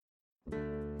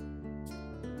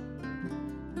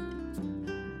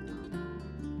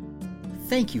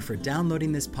Thank you for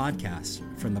downloading this podcast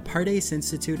from the Pardes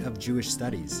Institute of Jewish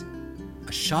Studies.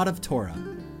 A Shot of Torah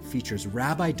features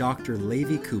Rabbi Dr.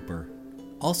 Levi Cooper,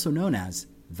 also known as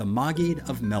the Maggid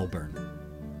of Melbourne.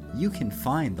 You can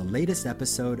find the latest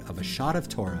episode of A Shot of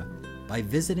Torah by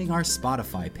visiting our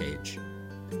Spotify page.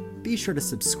 Be sure to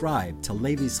subscribe to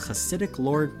Levi's Hasidic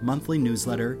Lord monthly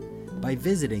newsletter by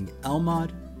visiting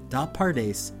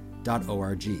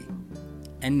elmad.pardes.org.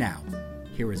 And now,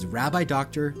 here is Rabbi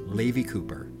Dr. Levi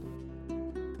Cooper.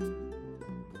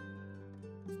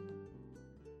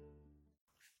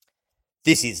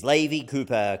 This is Levi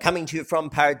Cooper coming to you from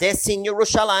Pardes in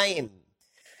Yerushalayim.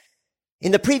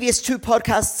 In the previous two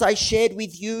podcasts, I shared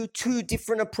with you two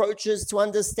different approaches to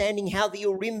understanding how the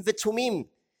Urim V'Tumim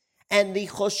and the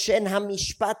Hoshen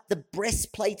HaMishpat, the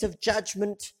breastplate of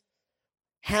judgment,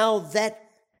 how that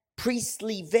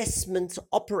priestly vestment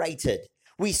operated.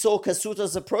 We saw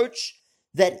Kasuta's approach,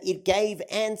 that it gave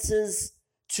answers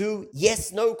to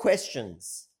yes-no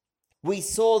questions. We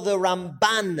saw the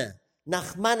Ramban,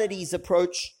 Nachmanides'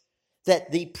 approach,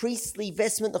 that the priestly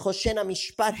vestment, the Hoshen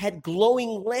HaMishpat, had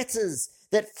glowing letters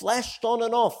that flashed on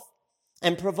and off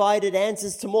and provided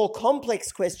answers to more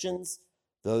complex questions,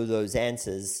 though those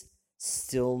answers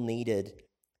still needed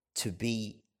to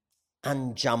be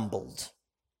unjumbled.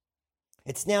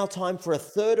 It's now time for a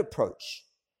third approach.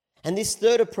 And this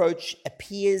third approach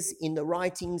appears in the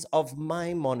writings of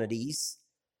Maimonides,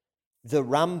 the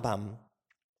Rambam,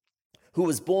 who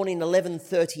was born in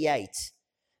 1138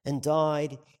 and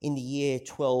died in the year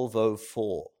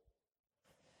 1204.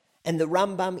 And the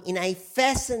Rambam, in a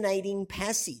fascinating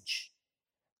passage,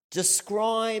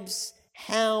 describes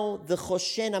how the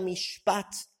Hoshen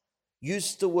HaMishpat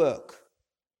used to work.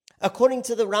 According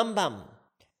to the Rambam,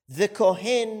 the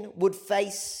Kohen would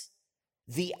face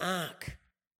the Ark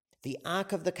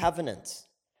of the Covenant.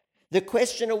 The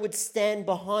questioner would stand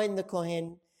behind the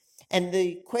Kohen, and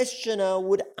the questioner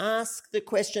would ask the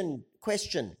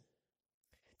question.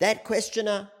 That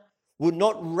questioner would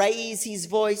not raise his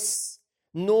voice,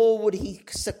 nor would he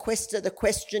sequester the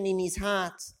question in his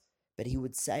heart, but he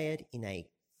would say it in a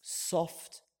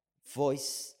soft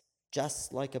voice,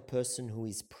 just like a person who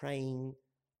is praying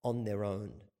on their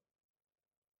own.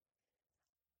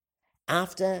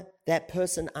 After that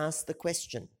person asked the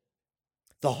question,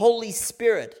 the Holy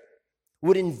Spirit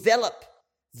would envelop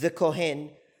the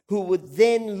Kohen, who would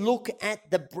then look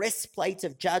at the breastplate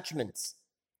of judgment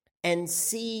and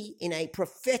see in a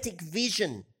prophetic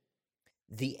vision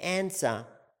the answer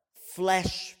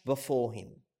flash before him.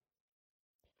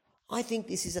 I think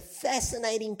this is a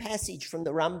fascinating passage from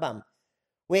the Rambam,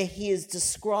 where he is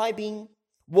describing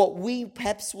what we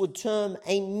perhaps would term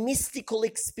a mystical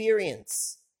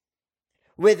experience,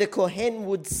 where the Kohen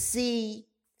would see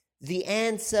the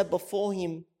answer before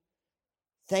him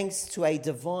thanks to a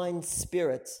divine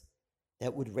spirit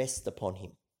that would rest upon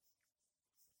him.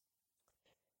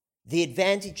 The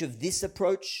advantage of this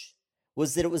approach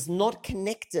was that it was not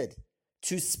connected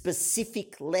to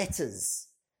specific letters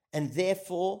and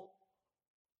therefore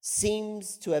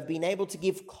seems to have been able to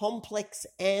give complex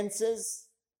answers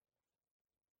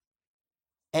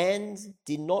and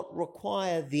did not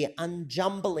require the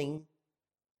unjumbling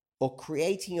or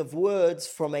creating of words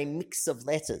from a mix of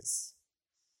letters.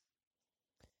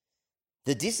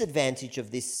 The disadvantage of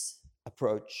this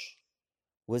approach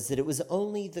was that it was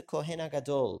only the Kohen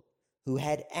HaGadol who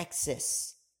had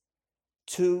access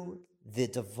to the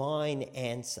divine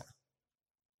answer.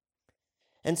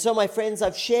 And so, my friends,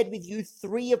 I've shared with you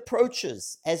three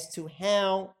approaches as to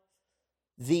how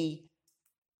the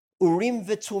Urim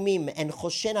V'Tumim and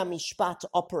Hoshen HaMishpat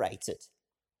operated.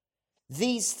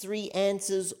 These three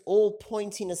answers all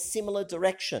point in a similar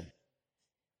direction.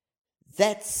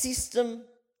 That system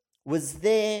was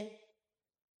there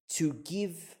to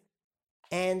give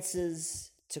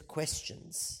answers to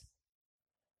questions.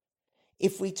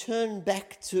 If we turn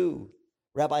back to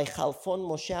Rabbi Chalfon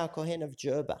Moshe HaKohen of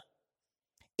Jerba,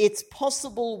 it's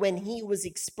possible when he was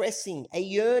expressing a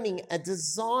yearning, a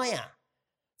desire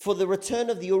for the return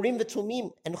of the Urim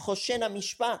V'Tumim and Hoshen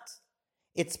HaMishpat,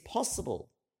 it's possible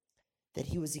that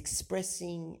he was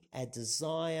expressing a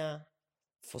desire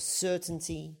for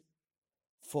certainty,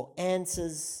 for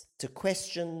answers to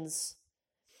questions.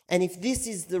 And if this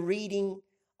is the reading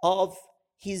of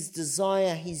his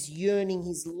desire, his yearning,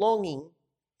 his longing,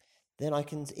 then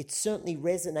it certainly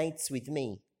resonates with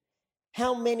me.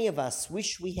 How many of us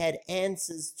wish we had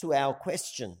answers to our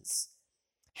questions?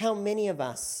 How many of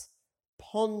us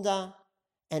ponder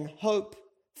and hope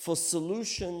for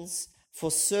solutions, for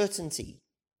certainty?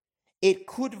 It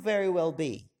could very well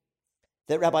be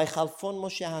that Rabbi Chalfon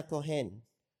Moshe HaKohen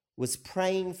was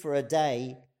praying for a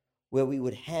day where we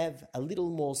would have a little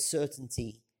more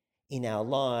certainty in our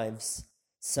lives,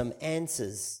 some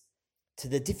answers to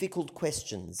the difficult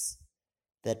questions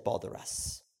that bother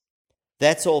us.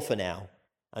 That's all for now.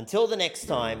 Until the next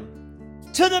time,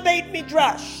 to the Beit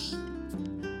Midrash!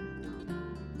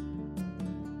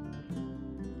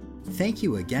 Thank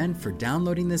you again for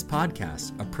downloading this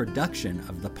podcast, a production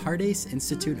of the Pardes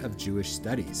Institute of Jewish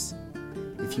Studies.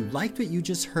 If you liked what you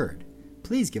just heard,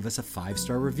 please give us a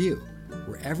 5-star review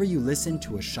wherever you listen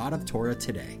to A Shot of Torah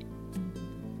today.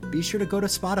 Be sure to go to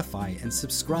Spotify and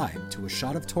subscribe to A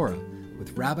Shot of Torah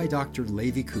with Rabbi Dr.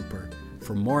 Levi Cooper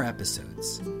for more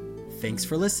episodes. Thanks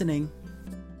for listening.